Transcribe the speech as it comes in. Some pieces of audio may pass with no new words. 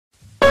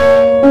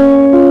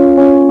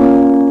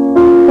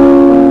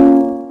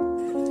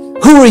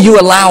Who are you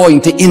allowing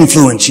to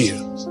influence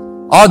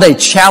you? Are they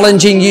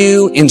challenging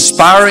you,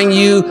 inspiring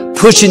you,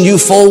 pushing you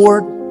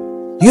forward?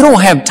 You don't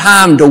have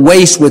time to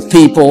waste with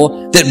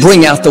people that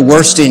bring out the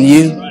worst in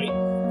you.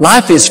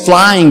 Life is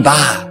flying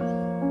by.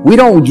 We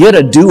don't get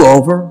a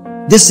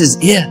do-over. This is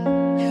it.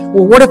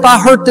 Well, what if I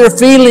hurt their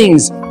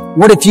feelings?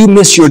 What if you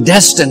miss your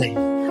destiny?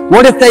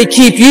 What if they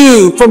keep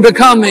you from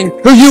becoming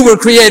who you were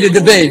created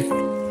to be?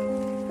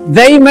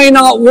 They may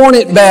not want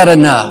it bad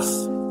enough.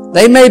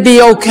 They may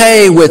be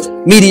okay with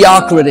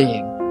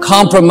mediocrity,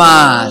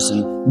 compromise,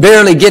 and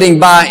barely getting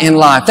by in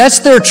life. That's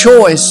their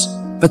choice,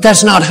 but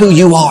that's not who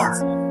you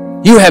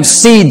are. You have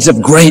seeds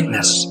of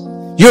greatness.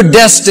 You're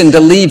destined to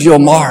leave your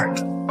mark.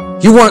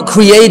 You weren't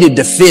created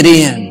to fit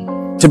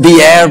in, to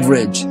be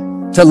average,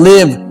 to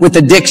live with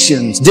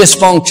addictions,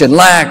 dysfunction,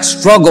 lack,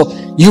 struggle.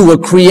 You were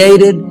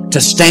created to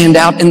stand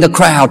out in the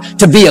crowd,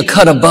 to be a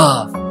cut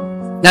above.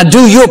 Now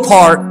do your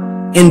part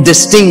and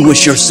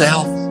distinguish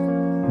yourself.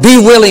 Be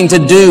willing to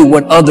do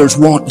what others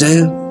won't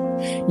do.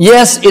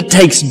 Yes, it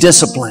takes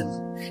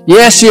discipline.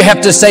 Yes, you have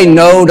to say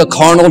no to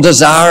carnal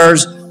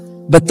desires,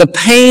 but the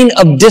pain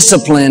of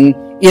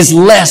discipline is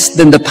less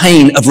than the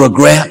pain of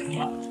regret.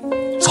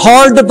 It's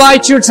hard to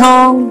bite your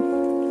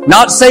tongue,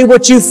 not say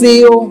what you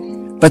feel,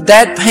 but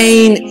that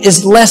pain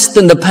is less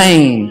than the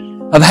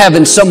pain of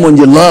having someone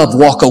you love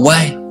walk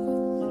away.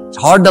 It's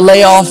hard to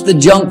lay off the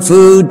junk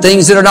food,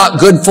 things that are not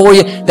good for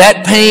you.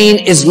 That pain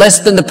is less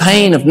than the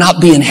pain of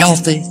not being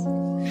healthy.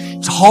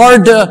 It's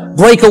hard to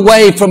break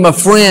away from a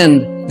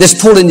friend that's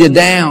pulling you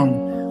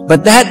down,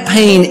 but that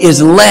pain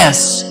is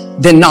less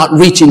than not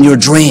reaching your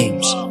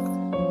dreams.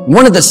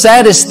 One of the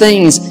saddest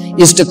things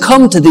is to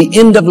come to the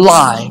end of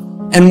life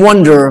and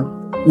wonder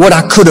what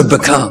I could have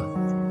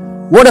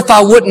become. What if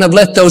I wouldn't have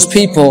let those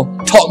people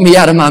talk me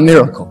out of my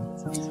miracle?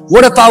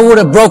 What if I would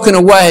have broken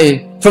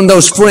away from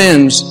those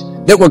friends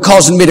that were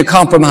causing me to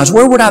compromise?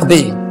 Where would I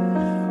be?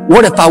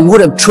 What if I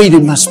would have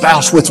treated my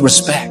spouse with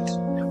respect?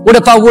 What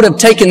if I would have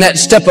taken that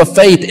step of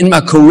faith in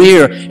my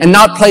career and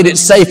not played it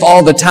safe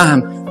all the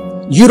time?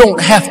 You don't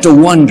have to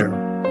wonder.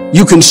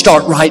 You can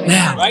start right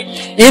now.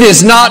 It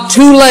is not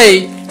too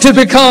late to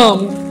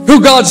become who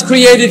God's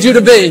created you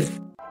to be.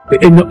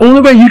 And the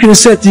only way you can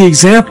set the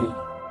example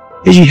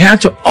is you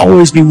have to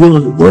always be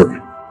willing to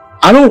work.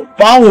 I don't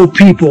follow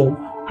people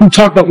who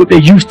talk about what they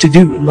used to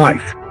do in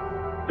life.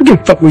 I don't give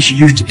a fuck what you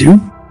used to do.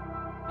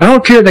 I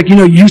don't care, like,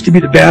 you used to be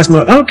the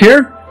basketball. I don't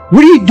care.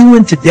 What are you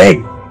doing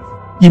today?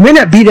 You may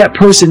not be that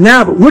person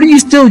now, but what are you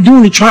still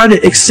doing to try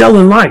to excel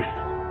in life?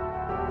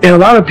 And a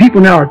lot of people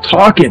now are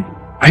talking.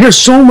 I hear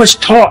so much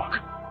talk.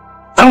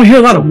 I don't hear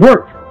a lot of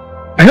work.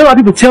 I hear a lot of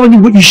people telling you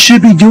what you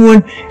should be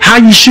doing, how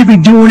you should be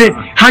doing it,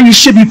 how you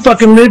should be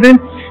fucking living.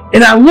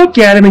 And I look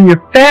at them and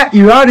you're fat,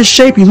 you're out of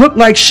shape, you look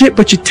like shit,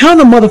 but you're telling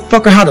a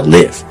motherfucker how to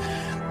live.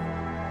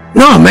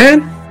 No,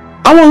 man.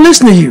 I won't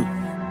listen to you.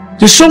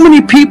 There's so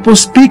many people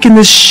speaking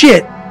this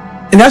shit,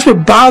 and that's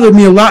what bothered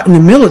me a lot in the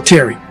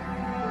military.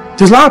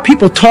 There's a lot of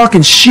people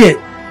talking shit.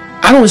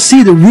 I don't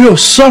see the real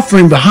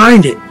suffering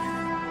behind it,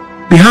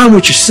 behind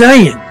what you're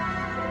saying.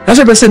 That's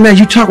why I said, man,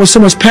 you talk with so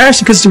much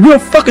passion because it's a real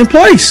fucking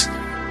place.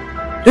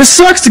 It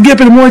sucks to get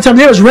up in the morning time.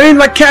 It was raining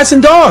like cats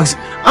and dogs.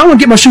 I want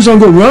to get my shoes on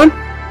and go run.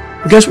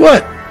 But guess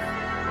what?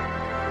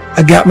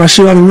 I got my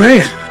shoe on and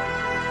ran.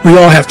 We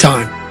all have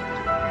time.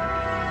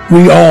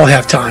 We all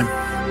have time.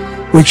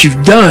 What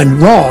you've done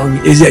wrong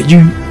is that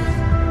you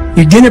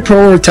didn't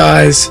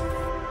prioritize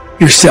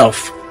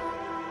yourself.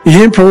 You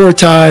didn't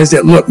prioritize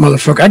that, look,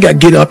 motherfucker, I got to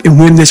get up and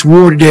win this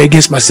war today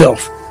against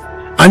myself.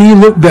 I need to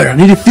look better. I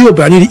need to feel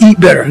better. I need to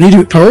eat better. I need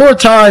to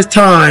prioritize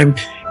time.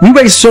 We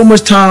waste so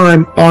much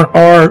time on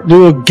our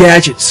little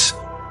gadgets.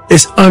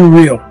 It's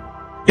unreal.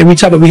 And we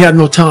talk about we have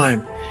no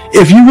time.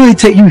 If you really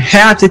you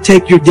have to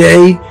take your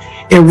day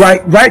and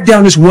write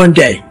down this one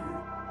day.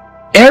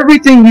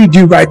 Everything you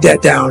do, write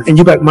that down. And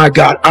you're like, my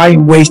God, I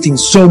am wasting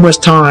so much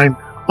time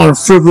on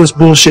frivolous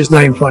bullshit. It's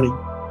not even funny.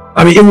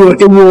 I mean,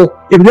 it will,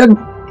 if it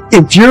doesn't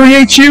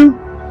infuriate you,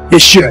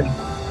 it should.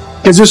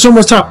 Because there's so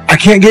much time. I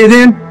can't get it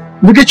in.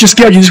 Look at your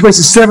schedule. You just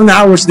wasted 7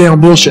 hours today on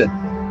bullshit.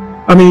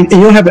 I mean, and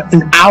you don't have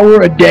an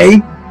hour a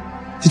day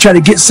to try to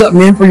get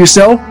something in for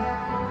yourself.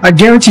 I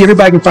guarantee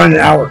everybody can find an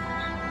hour.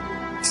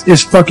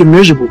 It's fucking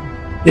miserable.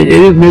 It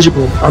is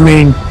miserable. I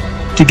mean,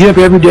 to get up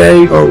every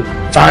day or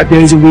 5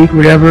 days a week,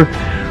 whatever,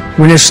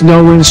 when it's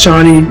snowing,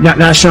 shiny,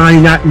 not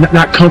shiny,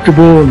 not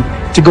comfortable,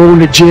 and to go in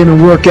the gym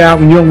and work out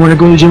when you don't want to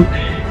go to the gym,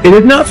 it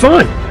is not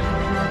fun.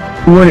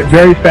 We want it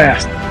very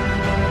fast.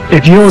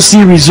 If you don't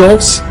see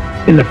results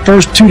in the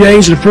first 2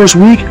 days or the first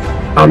week,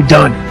 I'm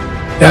done.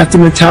 That's the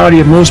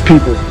mentality of most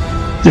people.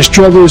 The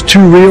struggle is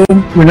too real.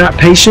 We're not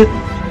patient.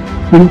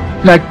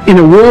 Like in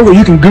a world where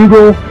you can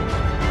Google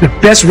the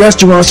best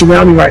restaurants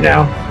around me right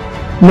now,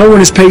 no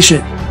one is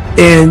patient.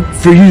 And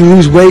for you to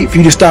lose weight, for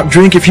you to stop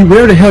drinking, if you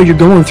whatever the hell you're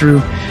going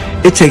through,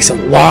 it takes a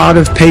lot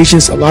of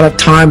patience, a lot of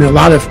time, and a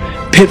lot of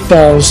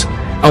pitfalls,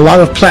 a lot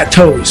of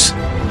plateaus.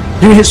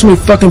 You're gonna hit so many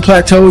fucking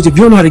plateaus. If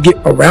you don't know how to get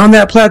around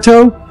that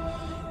plateau,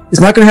 it's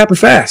not gonna happen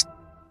fast.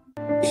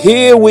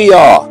 Here we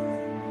are,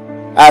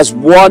 as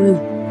one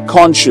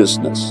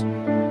consciousness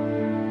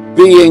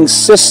being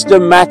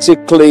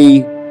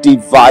systematically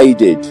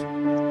divided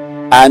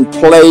and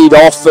played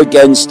off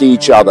against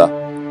each other.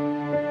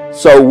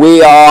 So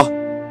we are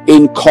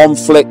in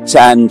conflict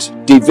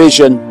and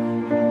division,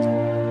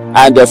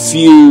 and a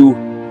few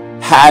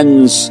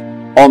hands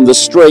on the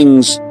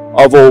strings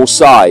of all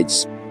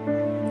sides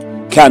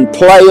can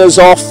play us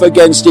off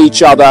against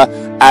each other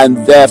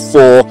and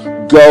therefore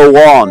go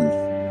on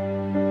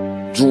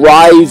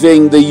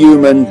driving the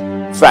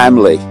human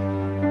family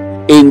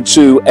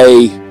into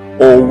a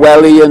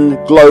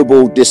Orwellian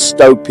global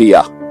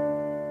dystopia.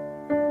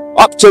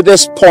 Up to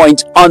this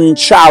point,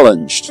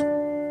 unchallenged,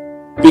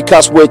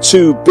 because we're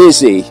too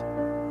busy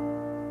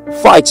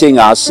fighting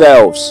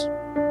ourselves.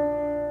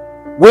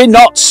 We're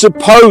not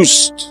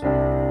supposed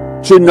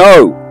to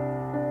know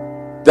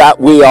that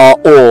we are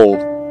all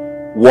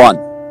one,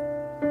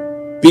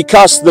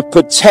 because the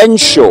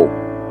potential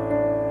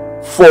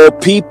for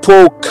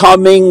people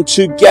coming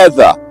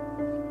together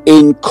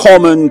in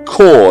common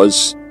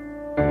cause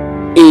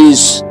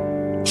is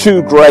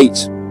too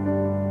great.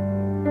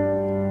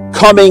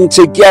 Coming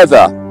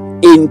together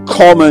in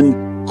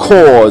common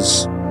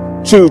cause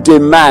to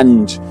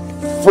demand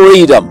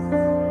freedom.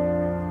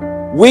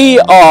 We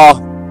are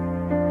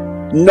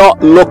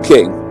not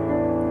looking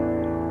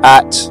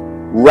at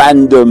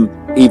random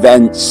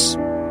events.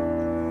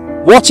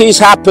 What is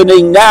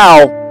happening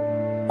now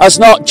has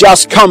not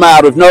just come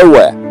out of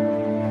nowhere.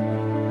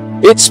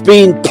 It's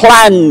been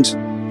planned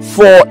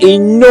for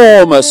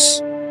enormous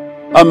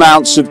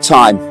amounts of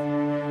time.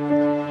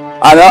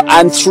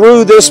 And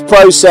through this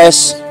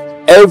process,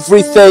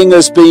 everything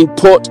has been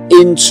put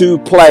into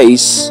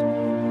place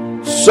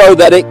so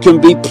that it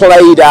can be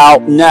played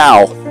out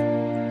now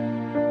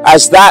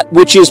as that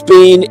which has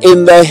been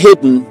in the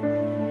hidden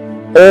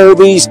all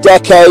these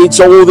decades,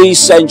 all these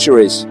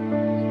centuries,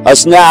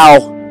 has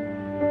now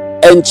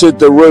entered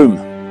the room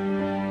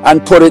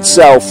and put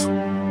itself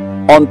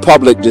on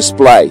public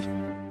display.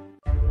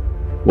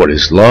 What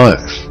is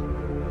life?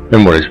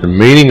 And what is the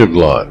meaning of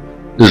life?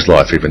 Does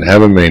life even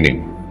have a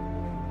meaning?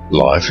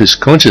 Life is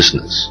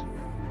consciousness,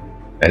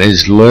 and it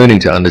is learning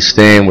to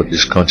understand what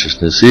this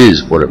consciousness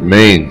is, what it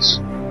means,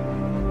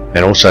 and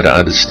also to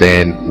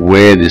understand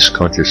where this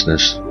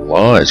consciousness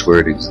lies, where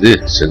it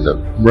exists in the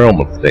realm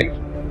of things.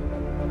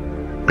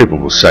 People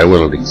will say,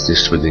 well, it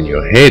exists within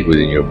your head,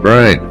 within your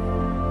brain.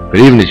 But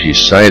even as you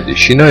say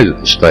this, you know that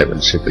the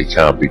statement simply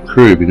can't be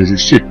true because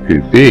it's just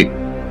too big.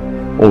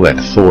 All that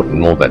thought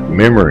and all that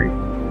memory.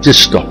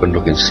 Just stop and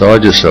look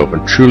inside yourself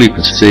and truly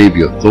perceive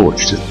your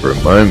thoughts just for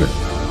a moment.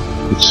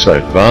 It's so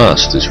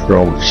vast, this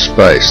realm of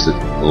space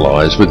that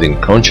lies within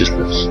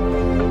consciousness.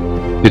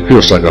 It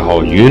feels like a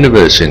whole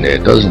universe in there,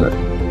 doesn't it?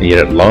 And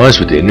yet it lies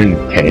within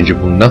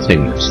intangible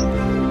nothingness.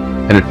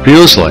 And it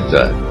feels like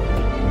that,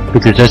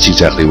 because that's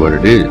exactly what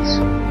it is.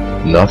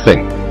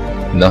 Nothing.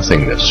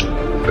 Nothingness.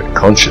 But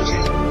conscious.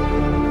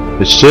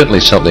 It's certainly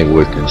something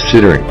worth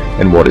considering.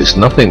 And what is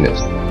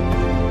nothingness?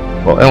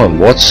 Well, Alan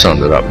Watts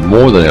summed it up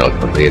more than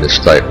eloquently in a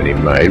statement he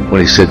made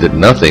when he said that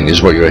nothing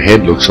is what your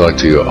head looks like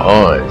to your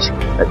eyes,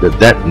 and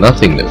that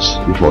nothingness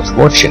is what's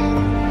watching.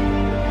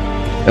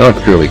 And I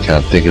truly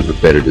can't think of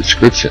a better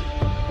description.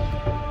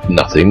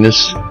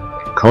 Nothingness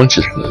and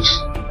consciousness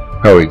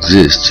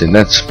coexists in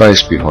that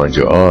space behind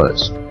your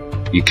eyes.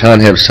 You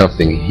can't have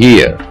something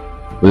here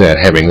without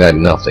having that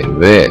nothing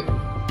there.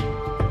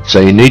 So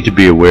you need to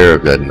be aware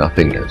of that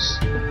nothingness,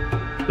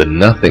 the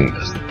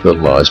nothingness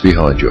that lies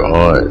behind your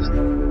eyes,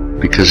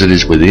 because it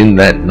is within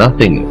that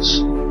nothingness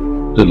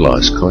that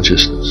lies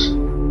consciousness.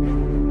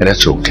 And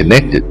it's all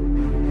connected.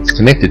 It's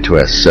connected to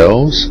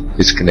ourselves,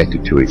 it's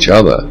connected to each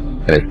other,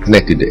 and it's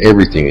connected to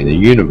everything in the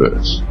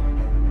universe.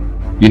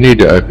 You need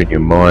to open your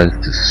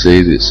mind to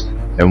see this,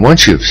 and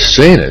once you've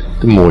seen it,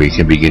 the more you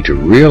can begin to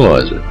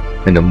realize it.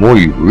 And the more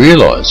you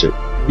realize it,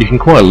 you can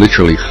quite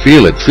literally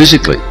feel it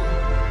physically,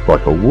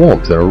 like a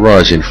warmth and a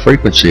rise in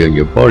frequency in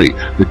your body.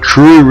 The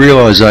true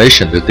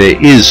realization that there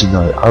is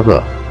no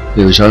other,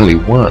 there is only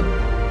one.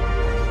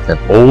 And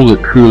all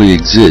that truly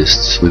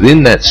exists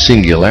within that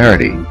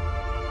singularity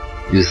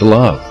is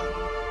love.